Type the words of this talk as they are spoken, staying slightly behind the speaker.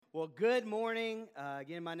Well, good morning.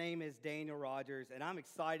 Again, my name is Daniel Rogers, and I'm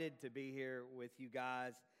excited to be here with you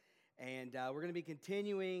guys. And we're going to be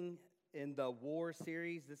continuing in the War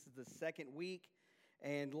series. This is the second week.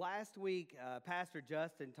 And last week, Pastor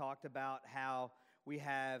Justin talked about how we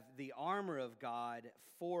have the armor of God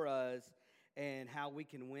for us and how we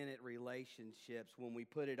can win at relationships when we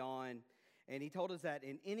put it on. And he told us that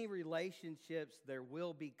in any relationships, there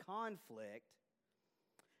will be conflict,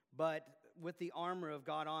 but with the armor of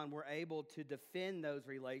God on, we're able to defend those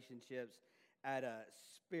relationships at a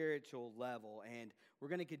spiritual level. And we're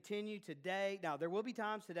going to continue today. Now, there will be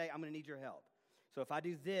times today I'm going to need your help. So if I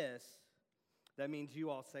do this, that means you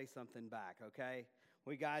all say something back, okay?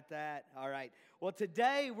 We got that? All right. Well,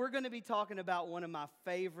 today we're going to be talking about one of my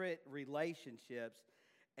favorite relationships,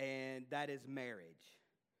 and that is marriage.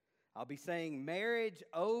 I'll be saying marriage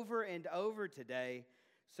over and over today.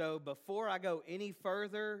 So before I go any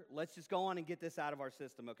further, let's just go on and get this out of our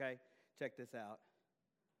system, okay? Check this out.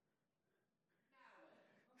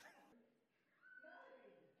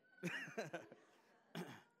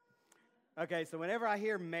 Okay, so whenever I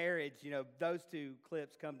hear marriage, those two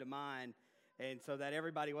clips come to mind. And so that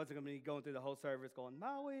everybody wasn't going to be going through the whole service going,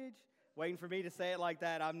 marriage, waiting for me to say it like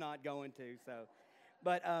that. I'm not going to.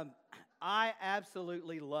 But I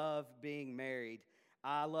absolutely love being married.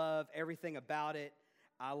 I love everything about it.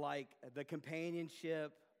 I like the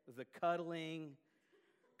companionship, the cuddling,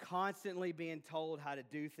 constantly being told how to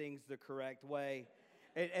do things the correct way.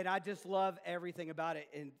 And I just love everything about it.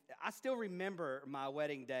 And I still remember my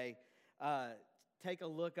wedding day. Take a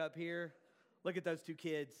look up here. Look at those two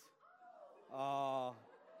kids. Oh,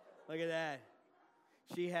 look at that.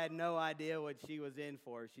 She had no idea what she was in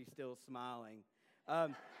for. She's still smiling.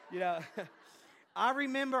 I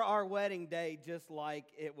remember our wedding day just like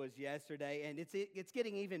it was yesterday, and it's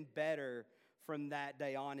getting even better from that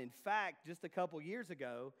day on. In fact, just a couple years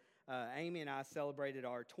ago, Amy and I celebrated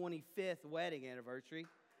our 25th wedding anniversary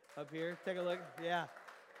up here. Take a look. Yeah,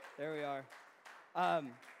 there we are.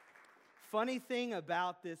 Funny thing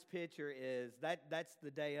about this picture is that's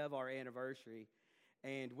the day of our anniversary,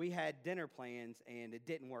 and we had dinner plans, and it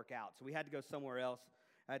didn't work out. So we had to go somewhere else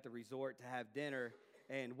at the resort to have dinner.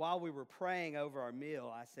 And while we were praying over our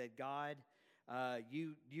meal, I said, God,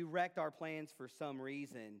 you wrecked our plans for some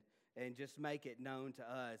reason, and just make it known to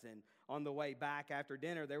us. And on the way back after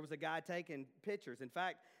dinner, there was a guy taking pictures. In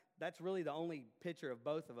fact, that's really the only picture of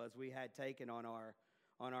both of us we had taken on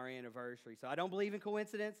our anniversary. So I don't believe in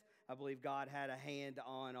coincidence. I believe God had a hand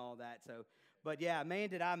on all that. But yeah, man,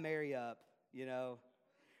 did I marry up,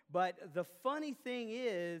 But the funny thing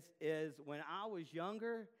is when I was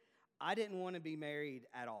younger, I didn't want to be married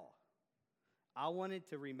at all. I wanted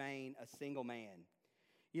to remain a single man.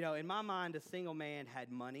 In my mind, a single man had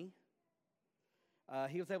money.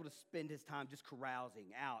 He was able to spend his time just carousing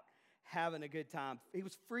out, having a good time. He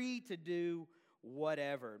was free to do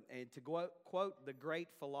whatever. And to quote the great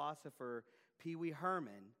philosopher Pee Wee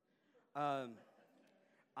Herman, I'm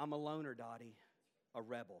a loner, Dottie, a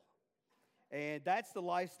rebel. And that's the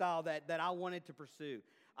lifestyle that I wanted to pursue.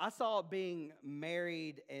 I saw being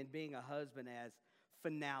married and being a husband as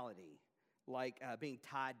finality, like being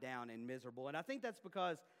tied down and miserable. And I think that's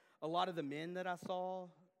because a lot of the men that I saw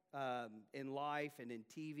in life and in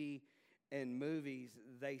TV and movies,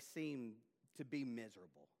 they seem to be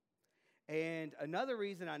miserable. And another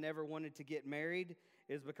reason I never wanted to get married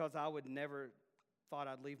is because I would never thought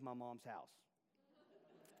I'd leave my mom's house.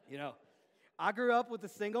 I grew up with a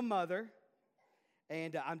single mother.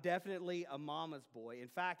 And I'm definitely a mama's boy. In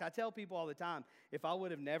fact, I tell people all the time, if I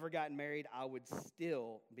would have never gotten married, I would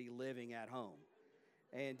still be living at home.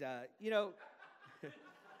 And,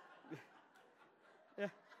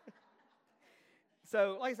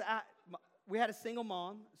 So, like I said, we had a single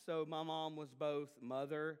mom. So my mom was both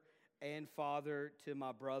mother and father to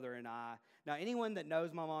my brother and I. Now, anyone that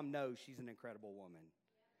knows my mom knows she's an incredible woman.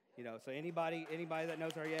 So anybody that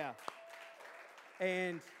knows her, yeah.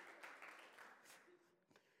 And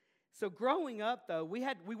so growing up, though,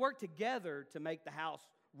 we worked together to make the house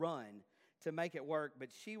run, to make it work, but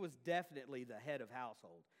she was definitely the head of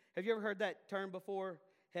household. Have you ever heard that term before,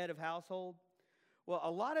 head of household? Well, a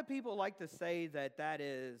lot of people like to say that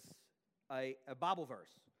is a Bible verse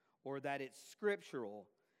or that it's scriptural.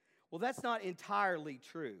 Well, that's not entirely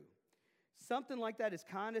true. Something like that is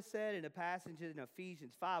kind of said in a passage in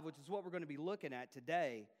Ephesians 5, which is what we're going to be looking at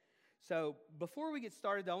today. So before we get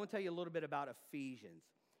started, though, I want to tell you a little bit about Ephesians.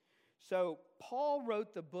 So Paul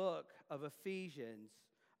wrote the book of Ephesians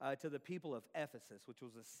to the people of Ephesus, which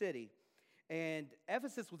was a city. And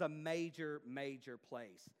Ephesus was a major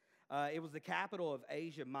place. It was the capital of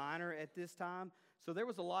Asia Minor at this time. So there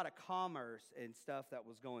was a lot of commerce and stuff that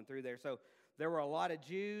was going through there. So there were a lot of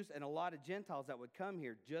Jews and a lot of Gentiles that would come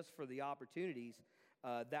here just for the opportunities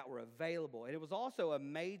that were available. And it was also a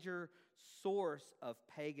major source of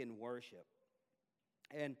pagan worship.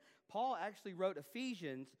 And Paul actually wrote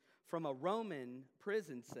Ephesians from a Roman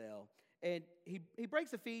prison cell. And he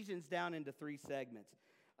breaks Ephesians down into 3 segments.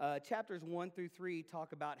 Chapters 1 through 3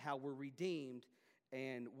 talk about how we're redeemed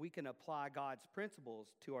and we can apply God's principles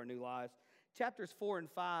to our new lives. Chapters 4 and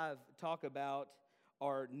 5 talk about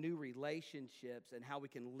our new relationships and how we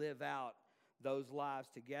can live out those lives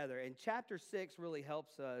together. And chapter 6 really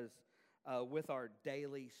helps us with our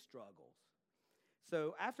daily struggles.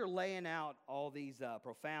 So after laying out all these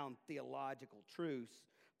profound theological truths,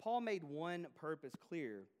 Paul made one purpose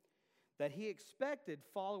clear, that he expected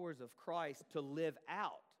followers of Christ to live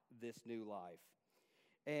out this new life.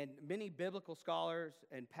 And many biblical scholars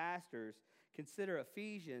and pastors consider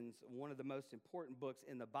Ephesians one of the most important books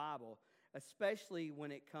in the Bible, especially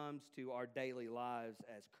when it comes to our daily lives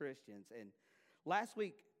as Christians. And last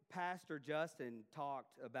week, Pastor Justin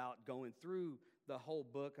talked about going through the whole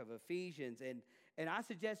book of Ephesians, and I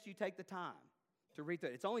suggest you take the time to read through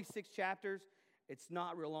it. It's only 6 chapters. It's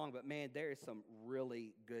not real long, but man, there is some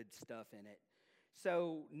really good stuff in it.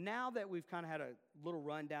 So now that we've kind of had a little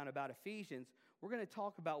rundown about Ephesians, we're going to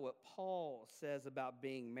talk about what Paul says about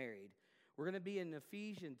being married. We're going to be in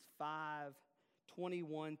Ephesians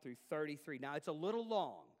 5:21 through 33. Now, it's a little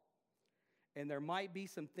long, and there might be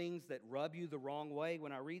some things that rub you the wrong way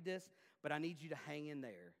when I read this, but I need you to hang in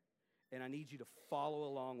there, and I need you to follow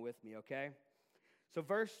along with me, okay? So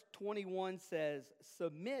verse 21 says,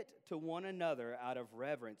 "Submit to one another out of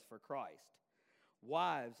reverence for Christ.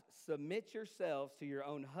 Wives, submit yourselves to your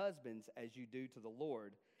own husbands as you do to the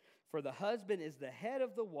Lord. For the husband is the head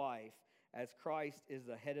of the wife, as Christ is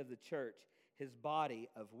the head of the church, his body,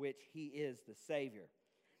 of which he is the Savior.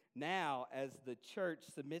 Now, as the church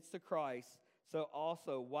submits to Christ, so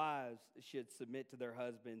also wives should submit to their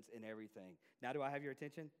husbands in everything." Now, do I have your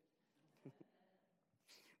attention?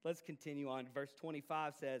 Let's continue on. Verse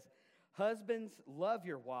 25 says, "Husbands, love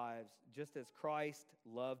your wives, just as Christ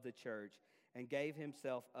loved the church and gave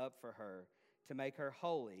himself up for her, to make her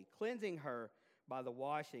holy, cleansing her by the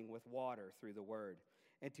washing with water through the word,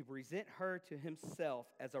 and to present her to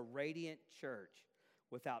himself as a radiant church,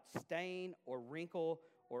 without stain or wrinkle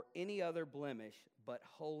or any other blemish, but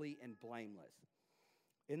holy and blameless.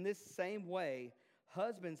 In this same way,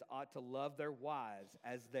 husbands ought to love their wives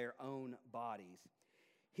as their own bodies.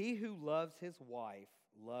 He who loves his wife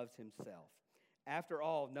loves himself. After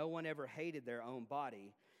all, no one ever hated their own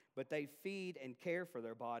body, but they feed and care for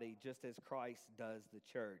their body just as Christ does the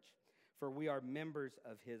church, for we are members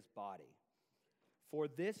of his body. For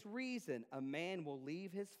this reason, a man will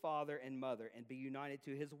leave his father and mother and be united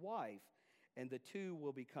to his wife, and the two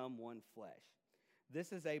will become one flesh.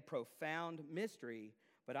 This is a profound mystery,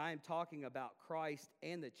 but I am talking about Christ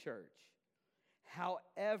and the church.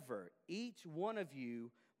 However, each one of you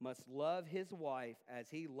must love his wife as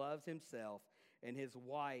he loves himself, and his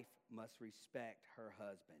wife must respect her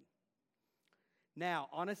husband." Now,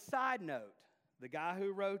 on a side note, the guy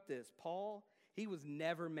who wrote this, Paul, he was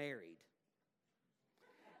never married.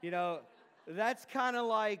 You know, that's kind of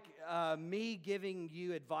like me giving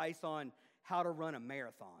you advice on how to run a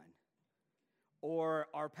marathon. Or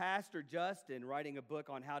our pastor, Justin, writing a book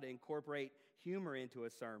on how to incorporate humor into a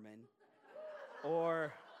sermon.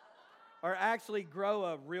 Or actually grow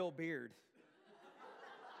a real beard.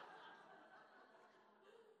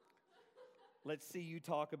 Let's see you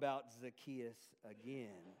talk about Zacchaeus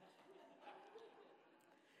again.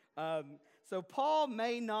 So Paul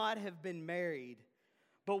may not have been married,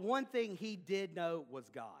 but one thing he did know was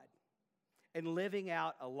God and living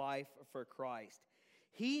out a life for Christ.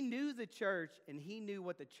 He knew the church, and he knew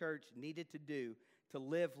what the church needed to do to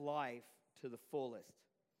live life to the fullest.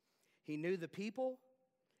 He knew the people,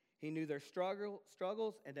 he knew their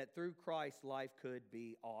struggles, and that through Christ, life could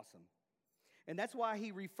be awesome. And that's why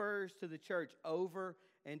he refers to the church over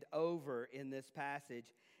and over in this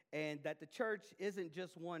passage, and that the church isn't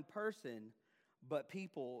just one person, but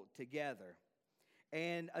people together.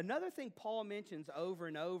 And another thing Paul mentions over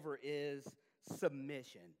and over is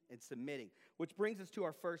submission and submitting, which brings us to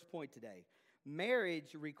our first point today.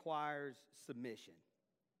 Marriage requires submission.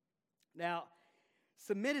 Now,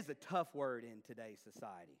 submit is a tough word in today's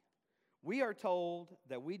society. We are told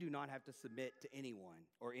that we do not have to submit to anyone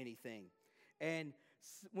or anything. And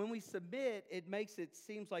when we submit, it makes it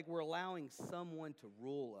seems like we're allowing someone to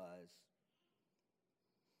rule us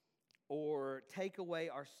or take away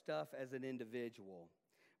our stuff as an individual.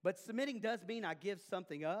 But submitting does mean I give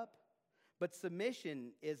something up, but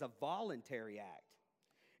submission is a voluntary act.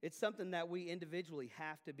 It's something that we individually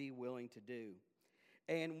have to be willing to do.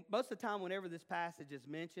 And most of the time, whenever this passage is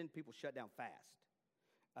mentioned, people shut down fast.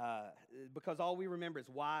 Because all we remember is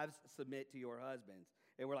wives, submit to your husbands.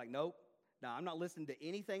 And we're like, nope, no, I'm not listening to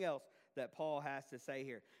anything else that Paul has to say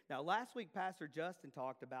here. Now, last week, Pastor Justin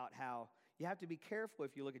talked about how you have to be careful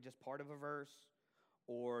if you look at just part of a verse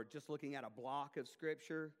or just looking at a block of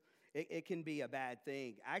Scripture. It can be a bad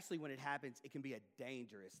thing. Actually, when it happens, it can be a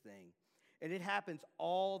dangerous thing. And it happens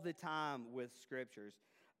all the time with Scriptures.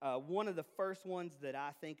 One of the first ones that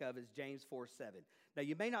I think of is James 4:7. Now,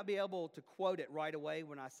 you may not be able to quote it right away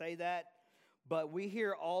when I say that, but we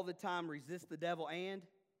hear all the time, resist the devil and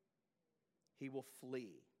he will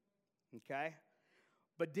flee. Okay?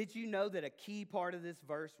 But did you know that a key part of this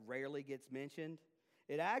verse rarely gets mentioned?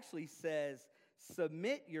 It actually says,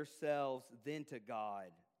 submit yourselves then to God,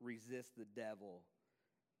 resist the devil,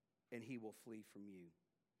 and he will flee from you.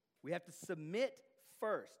 We have to submit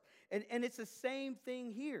first. And it's the same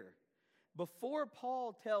thing here. Before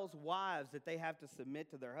Paul tells wives that they have to submit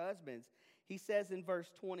to their husbands, he says in verse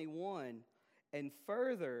 21, and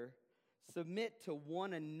further, submit to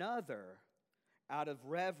one another out of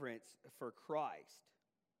reverence for Christ.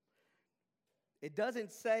 It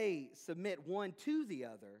doesn't say submit one to the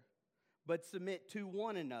other, but submit to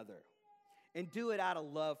one another. And do it out of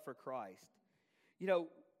love for Christ. You know,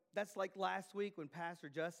 that's like last week when Pastor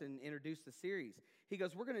Justin introduced the series. He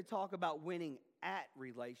goes, we're going to talk about winning at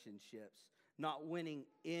relationships, not winning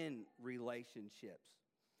in relationships.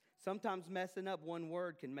 Sometimes messing up one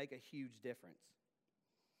word can make a huge difference.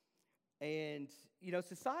 And, you know,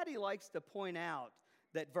 society likes to point out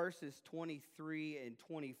that verses 23 and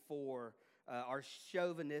 24 are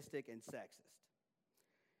chauvinistic and sexist.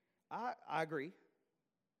 I agree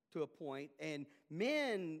to a point, and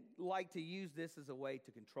men like to use this as a way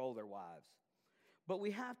to control their wives. But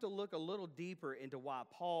we have to look a little deeper into why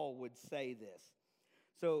Paul would say this.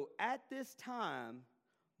 So at this time,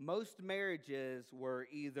 most marriages were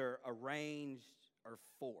either arranged or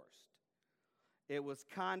forced. It was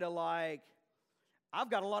kind of like,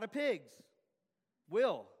 I've got a lot of pigs.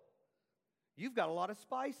 Will, you've got a lot of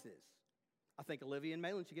spices. I think Olivia and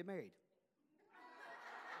Malin should get married.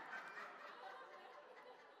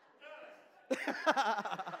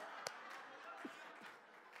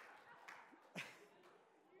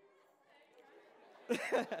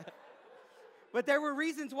 But there were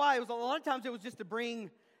reasons why. It was a lot of times it was just to bring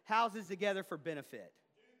houses together for benefit.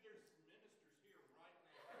 Dude, there's ministers here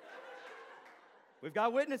right now. We've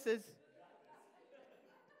got witnesses.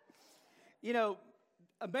 You know,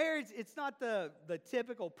 a marriage, it's not the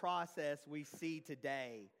typical process we see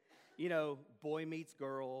today. You know, boy meets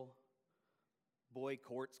girl, boy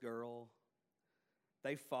courts girl,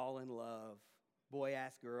 they fall in love, boy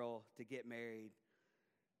asks girl to get married,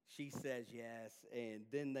 she says yes, and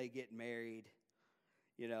then they get married.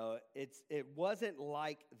 You know, it wasn't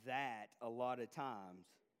like that a lot of times.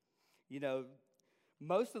 You know,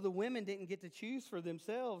 most of the women didn't get to choose for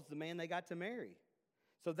themselves the man they got to marry.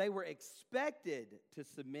 So they were expected to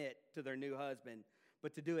submit to their new husband,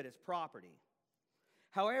 but to do it as property.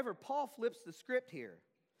 However, Paul flips the script here,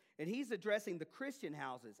 and he's addressing the Christian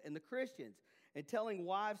houses and the Christians and telling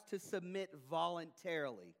wives to submit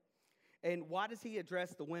voluntarily. And why does he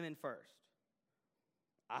address the women first?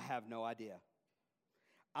 I have no idea.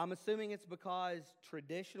 I'm assuming it's because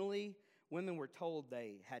traditionally women were told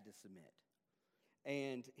they had to submit.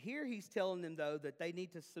 And here he's telling them, though, that they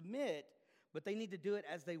need to submit, but they need to do it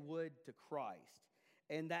as they would to Christ.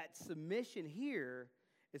 And that submission here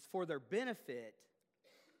is for their benefit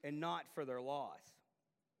and not for their loss.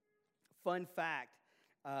 Fun fact,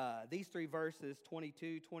 these three verses,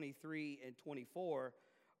 22, 23, and 24,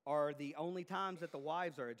 are the only times that the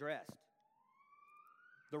wives are addressed.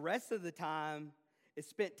 The rest of the time is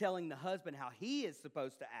spent telling the husband how he is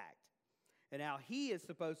supposed to act and how he is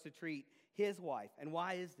supposed to treat his wife. And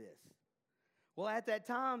why is this? Well, at that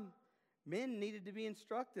time, men needed to be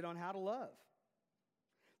instructed on how to love.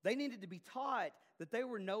 They needed to be taught that they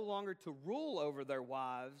were no longer to rule over their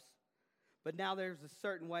wives, but now there's a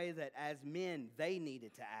certain way that as men, they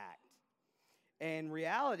needed to act. And in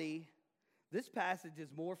reality, this passage is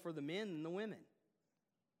more for the men than the women.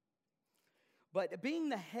 But being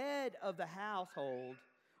the head of the household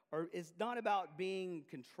is not about being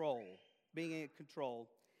in control.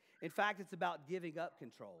 In fact, it's about giving up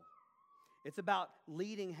control. It's about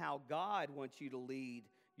leading how God wants you to lead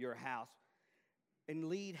your house and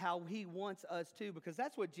lead how he wants us to, because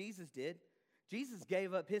that's what Jesus did. Jesus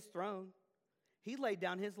gave up his throne. He laid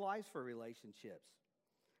down his life for relationships.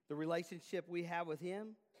 The relationship we have with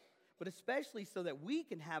him, but especially so that we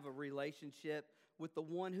can have a relationship with the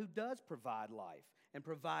one who does provide life and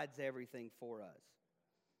provides everything for us.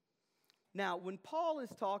 Now, when Paul is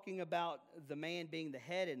talking about the man being the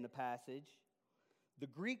head in the passage, the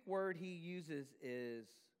Greek word he uses is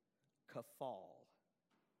kaphal.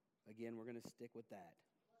 Again, we're going to stick with that.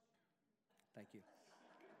 Thank you.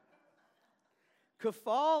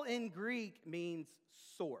 Kaphal in Greek means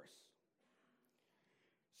source.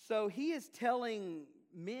 So he is telling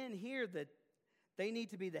men here that they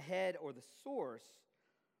need to be the head or the source,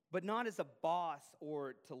 but not as a boss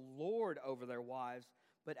or to lord over their wives,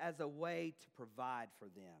 but as a way to provide for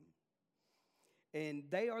them. And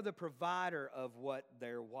they are the provider of what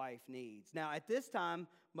their wife needs. Now, at this time,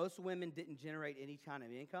 most women didn't generate any kind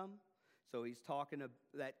of income. So he's talking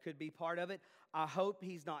that could be part of it. I hope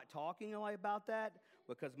he's not talking about that,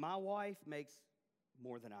 because my wife makes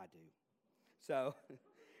more than I do. So,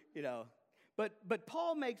 But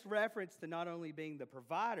Paul makes reference to not only being the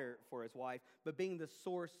provider for his wife, but being the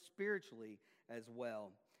source spiritually as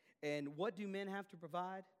well. And what do men have to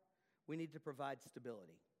provide? We need to provide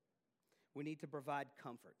stability. We need to provide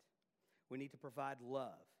comfort. We need to provide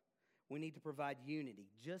love. We need to provide unity,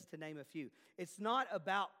 just to name a few. It's not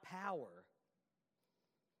about power,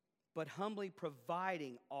 but humbly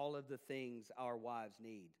providing all of the things our wives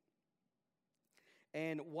need.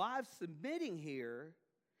 And wives submitting here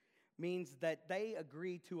means that they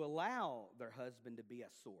agree to allow their husband to be a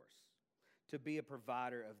source, to be a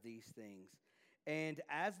provider of these things. And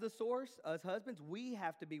as the source, as husbands, we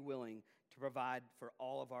have to be willing to provide for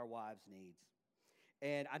all of our wives' needs.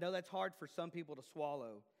 And I know that's hard for some people to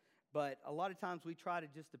swallow, but a lot of times we try to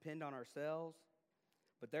just depend on ourselves,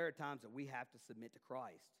 but there are times that we have to submit to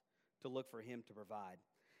Christ to look for him to provide.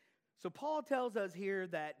 So Paul tells us here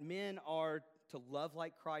that men are to love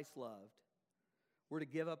like Christ loved. We're to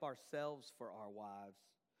give up ourselves for our wives.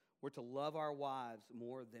 We're to love our wives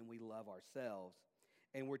more than we love ourselves.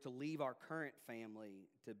 And we're to leave our current family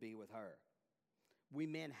to be with her. We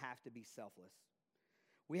men have to be selfless.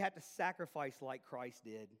 We have to sacrifice like Christ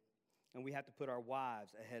did. And we have to put our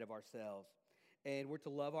wives ahead of ourselves. And we're to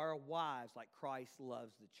love our wives like Christ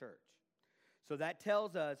loves the church. So that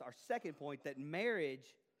tells us, our second point, that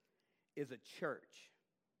marriage is a church.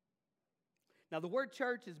 Now, the word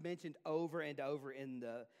church is mentioned over and over in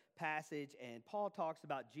the passage, and Paul talks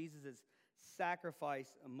about Jesus' sacrifice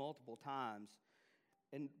multiple times.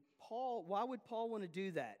 And why would Paul want to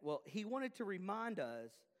do that? Well, he wanted to remind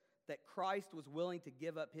us that Christ was willing to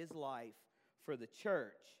give up his life for the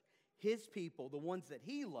church, his people, the ones that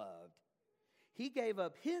he loved. He gave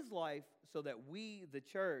up his life so that we, the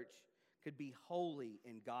church, could be holy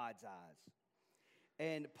in God's eyes.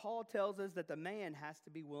 And Paul tells us that the man has to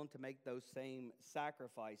be willing to make those same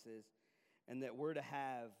sacrifices, and that we're to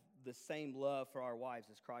have the same love for our wives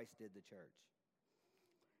as Christ did the church.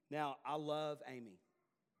 Now, I love Amy.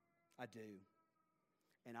 I do.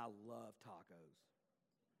 And I love tacos.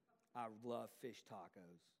 I love fish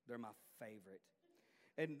tacos. They're my favorite.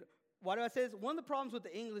 And why do I say this? One of the problems with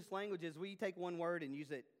the English language is we take one word and use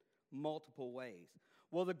it multiple ways.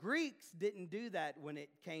 Well, the Greeks didn't do that when it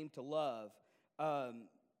came to love.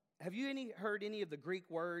 Have you heard any of the Greek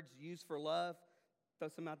words used for love? Throw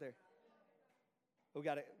some out there. We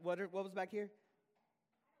got it. What was back here?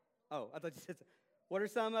 Oh, I thought you said. What are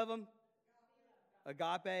some of them?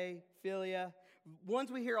 Agape, philia.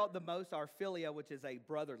 Ones we hear the most are philia, which is a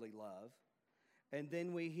brotherly love. And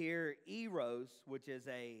then we hear eros, which is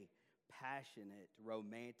a passionate,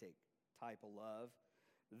 romantic type of love.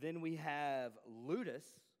 Then we have ludus,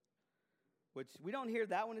 which we don't hear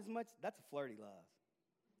that one as much. That's a flirty love.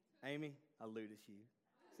 Amy, I ludus you.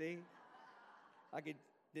 See?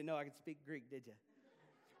 Didn't know I could speak Greek, did you?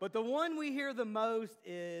 But the one we hear the most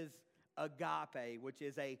is agape, which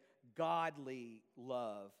is a godly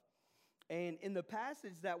love. And in the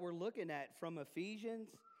passage that we're looking at from Ephesians,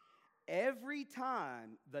 every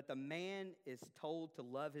time that the man is told to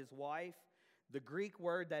love his wife, the Greek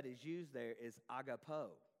word that is used there is agapo.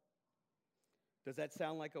 Does that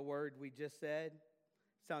sound like a word we just said?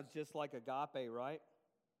 Sounds just like agape, right?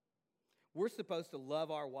 We're supposed to love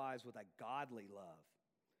our wives with a godly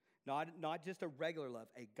love. Not just a regular love,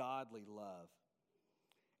 a godly love.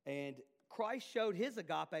 And Christ showed his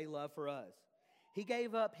agape love for us. He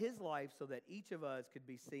gave up his life so that each of us could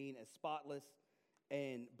be seen as spotless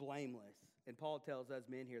and blameless. And Paul tells us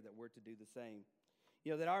men here that we're to do the same.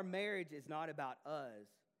 You know, that our marriage is not about us,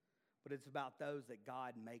 but it's about those that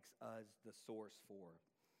God makes us the source for.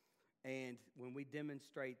 And when we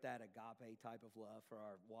demonstrate that agape type of love for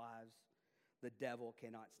our wives, the devil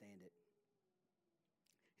cannot stand it.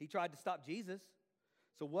 He tried to stop Jesus.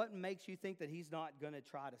 So what makes you think that he's not going to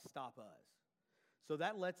try to stop us? So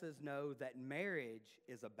that lets us know that marriage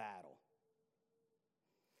is a battle.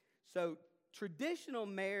 So, traditional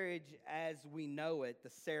marriage as we know it, the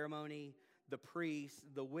ceremony, the priests,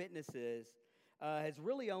 the witnesses, has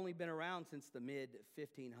really only been around since the mid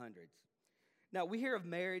 1500s. Now, we hear of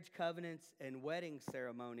marriage covenants and wedding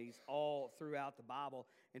ceremonies all throughout the Bible.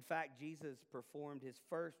 In fact, Jesus performed his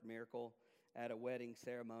first miracle at a wedding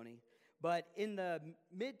ceremony. But in the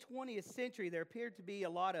mid 20th century, there appeared to be a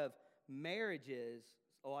lot of marriages,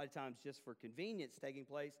 a lot of times just for convenience, taking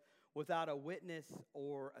place without a witness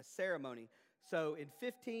or a ceremony. So in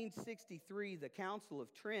 1563, the Council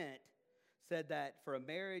of Trent said that for a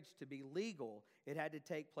marriage to be legal, it had to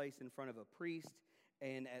take place in front of a priest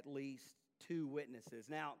and at least 2 witnesses.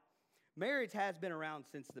 Now, marriage has been around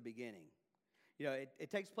since the beginning. You know, it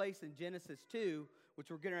takes place in Genesis 2, which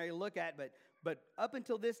we're getting ready to look at, but up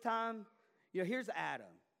until this time, you know, here's Adam.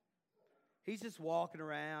 He's just walking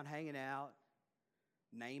around, hanging out,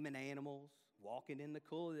 naming animals, walking in the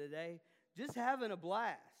cool of the day, just having a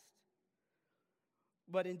blast.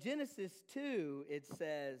 But in Genesis 2, it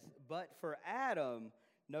says, "But for Adam,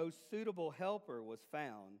 no suitable helper was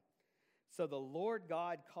found. So the Lord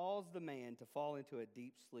God caused the man to fall into a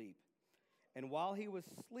deep sleep. And while he was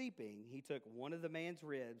sleeping, he took one of the man's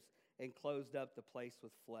ribs and closed up the place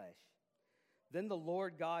with flesh. Then the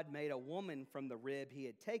Lord God made a woman from the rib he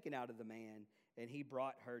had taken out of the man, and he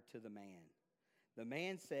brought her to the man. The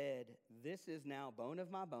man said, 'This is now bone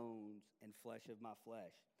of my bones and flesh of my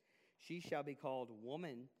flesh. She shall be called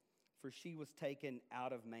woman, for she was taken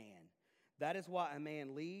out of man. That is why a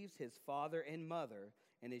man leaves his father and mother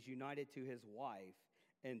and is united to his wife,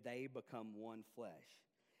 and they become one flesh.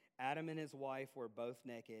 Adam and his wife were both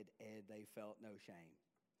naked, and they felt no shame.'"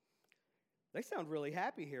 They sound really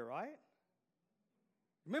happy here, right?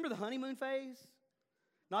 Remember the honeymoon phase?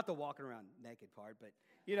 Not the walking around naked part, but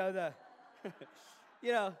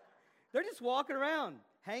they're just walking around,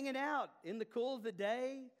 hanging out in the cool of the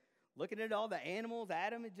day, looking at all the animals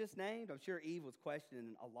Adam had just named. I'm sure Eve was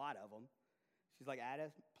questioning a lot of them. She's like,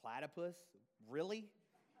 "Adam, platypus? Really?"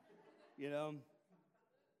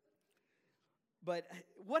 But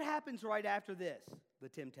what happens right after this? The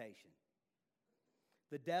temptation.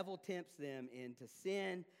 The devil tempts them into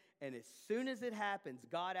sin, and as soon as it happens,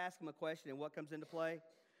 God asks them a question, and what comes into play?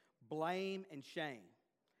 Blame and shame.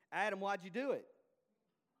 Adam, why'd you do it?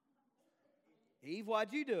 Eve,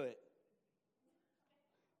 why'd you do it?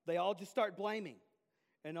 They all just start blaming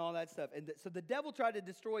and all that stuff. And so the devil tried to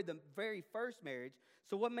destroy the very first marriage.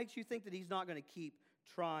 So what makes you think that he's not going to keep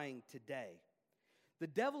trying today? The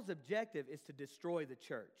devil's objective is to destroy the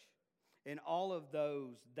church and all of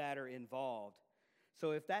those that are involved.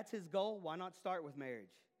 So if that's his goal, why not start with marriage?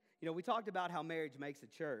 We talked about how marriage makes a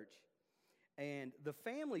church. And the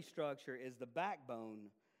family structure is the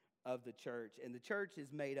backbone of the church. And the church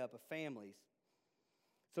is made up of families.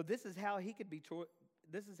 So this is how he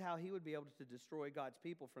would be able to destroy God's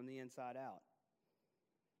people from the inside out,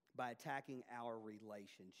 by attacking our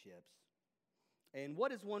relationships. And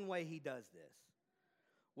what is one way he does this?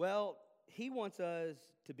 Well, he wants us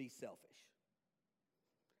to be selfish.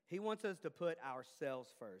 He wants us to put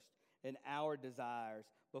ourselves first and our desires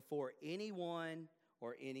before anyone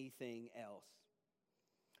or anything else.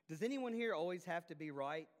 Does anyone here always have to be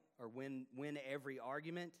right or win every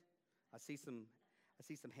argument? I see some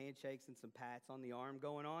handshakes and some pats on the arm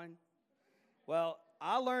going on. Well,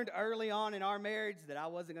 I learned early on in our marriage that I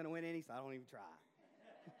wasn't going to win any, so I don't even try.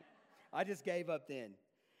 I just gave up then.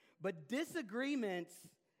 But disagreements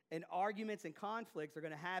and arguments and conflicts are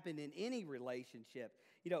going to happen in any relationship.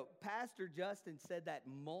 Pastor Justin said that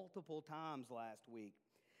multiple times last week.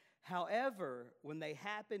 However, when they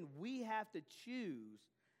happen, we have to choose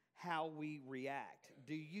how we react.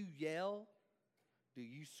 Do you yell? Do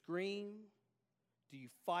you scream? Do you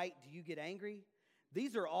fight? Do you get angry?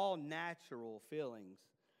 These are all natural feelings.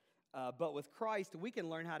 But with Christ, we can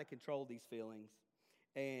learn how to control these feelings.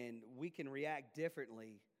 And we can react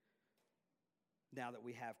differently now that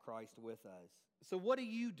we have Christ with us. So what do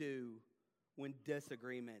you do when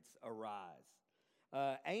disagreements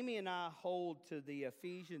arise? Amy and I hold to the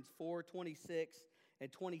Ephesians 4:26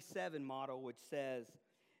 and 27 model, which says,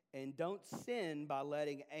 "And don't sin by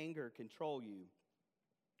letting anger control you.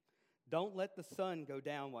 Don't let the sun go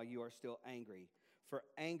down while you are still angry, for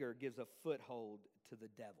anger gives a foothold to the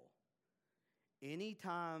devil."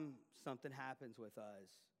 Anytime something happens with us,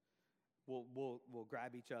 we'll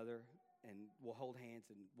grab each other and we'll hold hands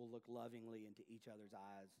and we'll look lovingly into each other's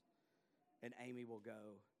eyes. And Amy will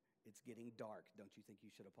go, "It's getting dark. Don't you think you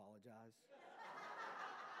should apologize?"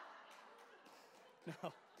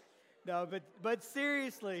 No, but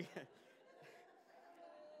seriously.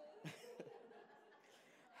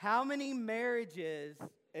 How many marriages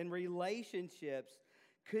and relationships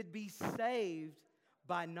could be saved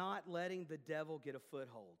by not letting the devil get a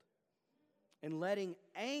foothold and letting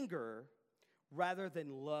anger rather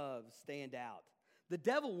than love stand out. The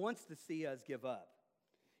devil wants to see us give up.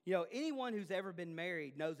 You know, anyone who's ever been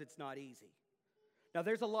married knows it's not easy. Now,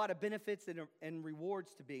 there's a lot of benefits and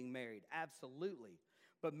rewards to being married, absolutely.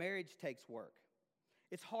 But marriage takes work.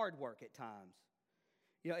 It's hard work at times.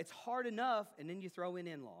 You know, it's hard enough, and then you throw in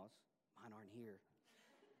in-laws. Mine aren't here.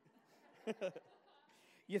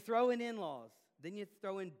 You throw in in-laws, then you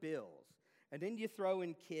throw in bills, and then you throw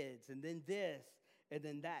in kids, and then this, and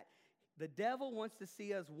then that. The devil wants to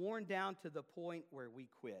see us worn down to the point where we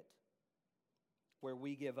quit, where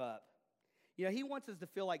we give up. You know, he wants us to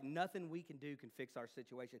feel like nothing we can do can fix our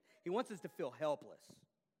situation. He wants us to feel helpless.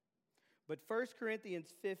 But 1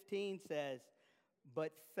 Corinthians 15 says,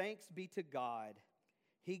 "But thanks be to God,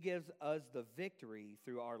 He gives us the victory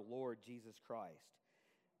through our Lord Jesus Christ.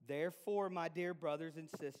 Therefore, my dear brothers and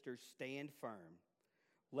sisters, stand firm.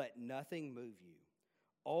 Let nothing move you.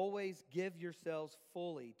 Always give yourselves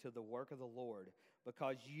fully to the work of the Lord,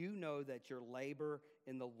 because you know that your labor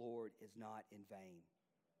in the Lord is not in vain."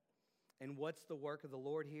 And what's the work of the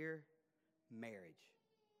Lord here? Marriage.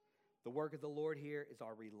 The work of the Lord here is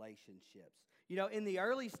our relationships. You know, in the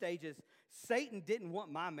early stages, Satan didn't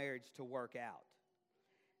want my marriage to work out.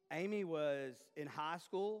 Amy was in high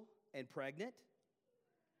school and pregnant.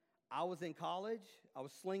 I was in college. I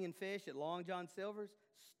was slinging fish at Long John Silver's.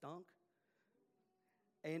 Stunk.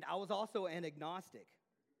 And I was also an agnostic.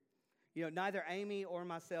 You know, neither Amy or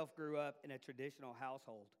myself grew up in a traditional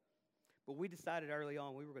household. But we decided early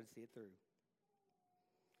on we were going to see it through.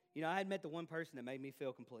 You know, I had met the one person that made me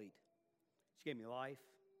feel complete. She gave me life,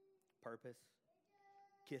 purpose,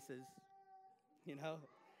 kisses, you know.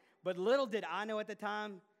 But little did I know at the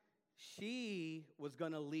time, she was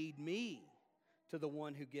going to lead me to the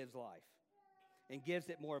one who gives life and gives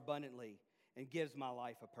it more abundantly and gives my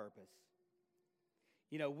life a purpose.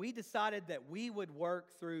 You know, we decided that we would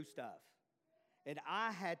work through stuff. And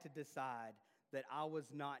I had to decide that I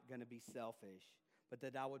was not going to be selfish, but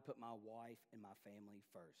that I would put my wife and my family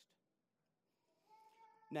first.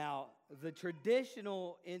 Now, the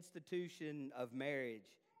traditional institution of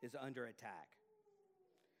marriage is under attack.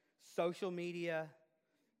 Social media,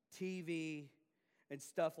 TV, and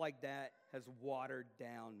stuff like that has watered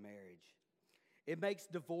down marriage. It makes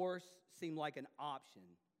divorce seem like an option,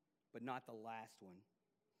 but not the last one.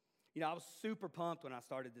 You know, I was super pumped when I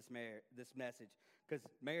started this message because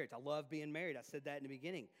marriage, I love being married. I said that in the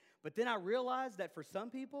beginning. But then I realized that for some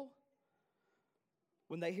people,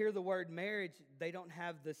 when they hear the word marriage, they don't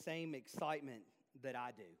have the same excitement that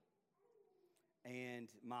I do. And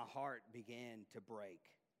my heart began to break.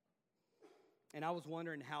 And I was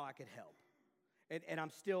wondering how I could help. And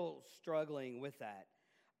I'm still struggling with that.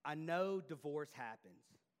 I know divorce happens.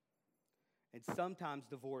 And sometimes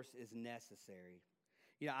divorce is necessary.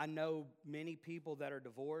 You know, I know many people that are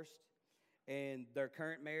divorced and their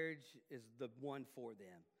current marriage is the one for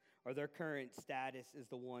them, or their current status is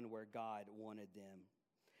the one where God wanted them.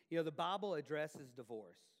 You know, the Bible addresses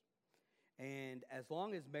divorce. And as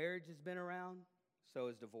long as marriage has been around, so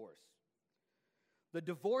is divorce. The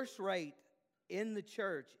divorce rate in the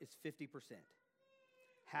church is 50%.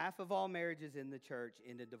 Half of all marriages in the church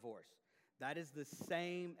end in divorce. That is the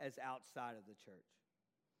same as outside of the church.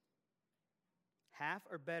 Half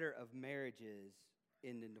or better of marriages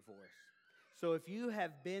end in divorce. So if you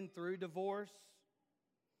have been through divorce,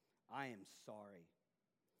 I am sorry.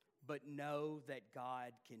 But know that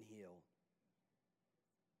God can heal.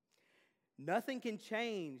 Nothing can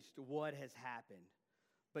change what has happened,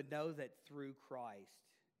 but know that through Christ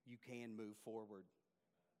you can move forward.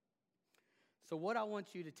 So what I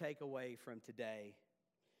want you to take away from today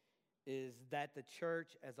is that the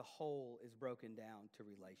church as a whole is broken down to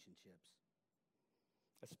relationships,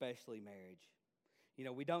 especially marriage. You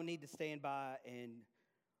know, we don't need to stand by and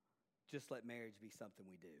just let marriage be something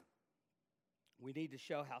we do. We need to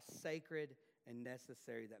show how sacred and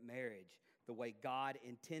necessary that marriage, the way God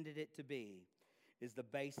intended it to be, is the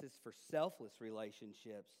basis for selfless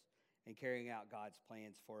relationships and carrying out God's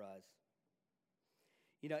plans for us.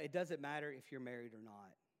 You know, it doesn't matter if you're married or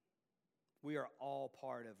not. We are all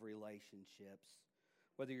part of relationships.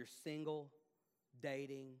 Whether you're single,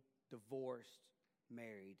 dating, divorced,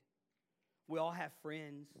 married. We all have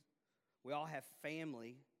friends. We all have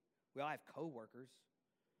family. We all have coworkers.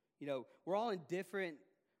 You know, we're all in different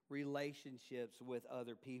relationships with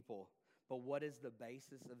other people. But what is the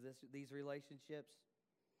basis of these relationships?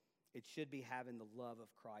 It should be having the love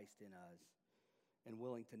of Christ in us and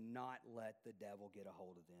willing to not let the devil get a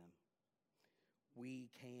hold of them. We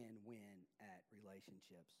can win at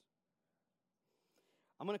relationships.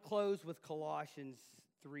 I'm going to close with Colossians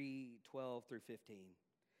 3:12 through 15.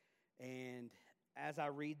 And as I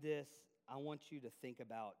read this, I want you to think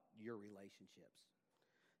about your relationships.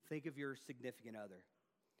 Think of your significant other.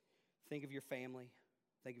 Think of your family.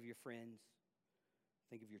 Think of your friends.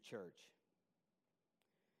 Think of your church.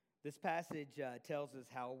 This passage tells us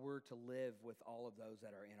how we're to live with all of those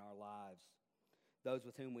that are in our lives, those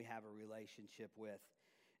with whom we have a relationship with.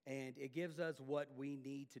 And it gives us what we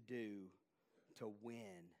need to do to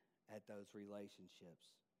win at those relationships.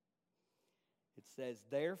 It says,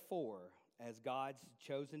 therefore, as God's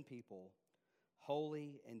chosen people,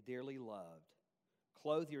 holy and dearly loved,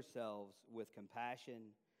 clothe yourselves with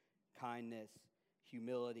compassion, kindness,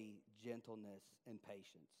 humility, gentleness, and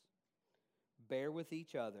patience. Bear with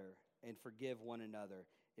each other and forgive one another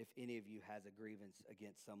if any of you has a grievance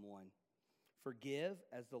against someone. Forgive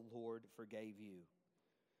as the Lord forgave you.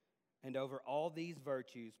 And over all these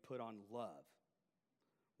virtues put on love,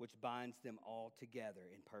 which binds them all together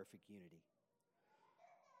in perfect unity.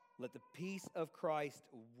 Let the peace of Christ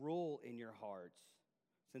rule in your hearts,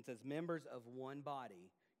 since as members of one body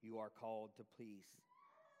you are called to peace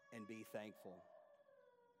and be thankful.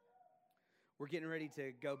 We're getting ready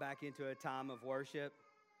to go back into a time of worship.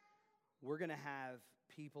 We're going to have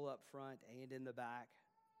people up front and in the back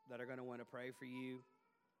that are going to want to pray for you.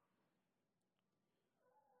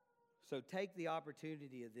 So take the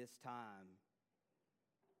opportunity of this time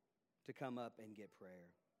to come up and get prayer.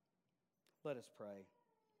 Let us pray.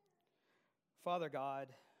 Father God,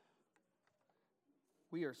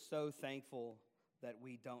 we are so thankful that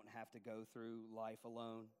we don't have to go through life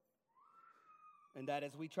alone. And that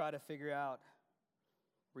as we try to figure out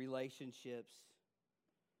relationships,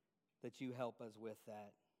 that you help us with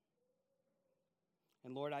that.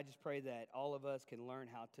 And Lord, I just pray that all of us can learn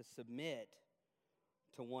how to submit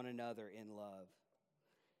to one another in love.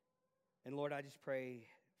 And Lord, I just pray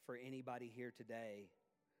for anybody here today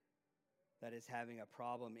that is having a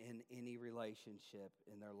problem in any relationship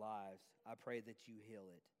in their lives. I pray that you heal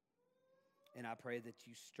it. And I pray that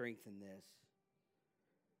you strengthen this.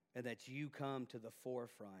 And that you come to the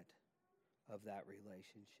forefront of that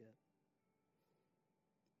relationship.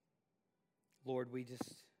 Lord,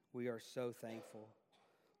 we are so thankful,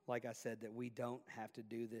 like I said, that we don't have to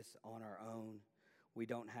do this on our own. We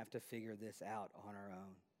don't have to figure this out on our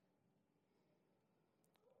own.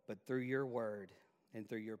 But through your word and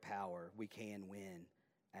through your power, we can win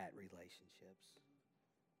at relationships.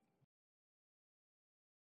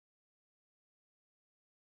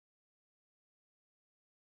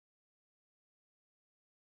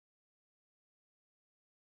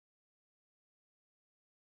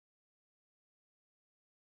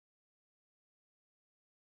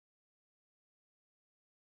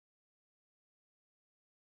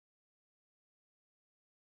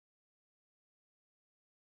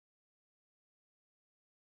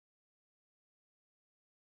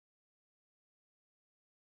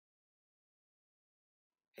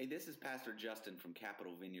 Hey, this is Pastor Justin from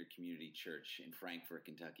Capital Vineyard Community Church in Frankfort,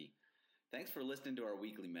 Kentucky. Thanks for listening to our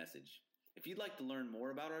weekly message. If you'd like to learn more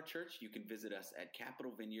about our church, you can visit us at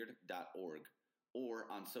capitalvineyard.org or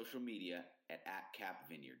on social media at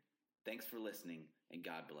 @capvineyard. Thanks for listening, and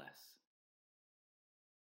God bless.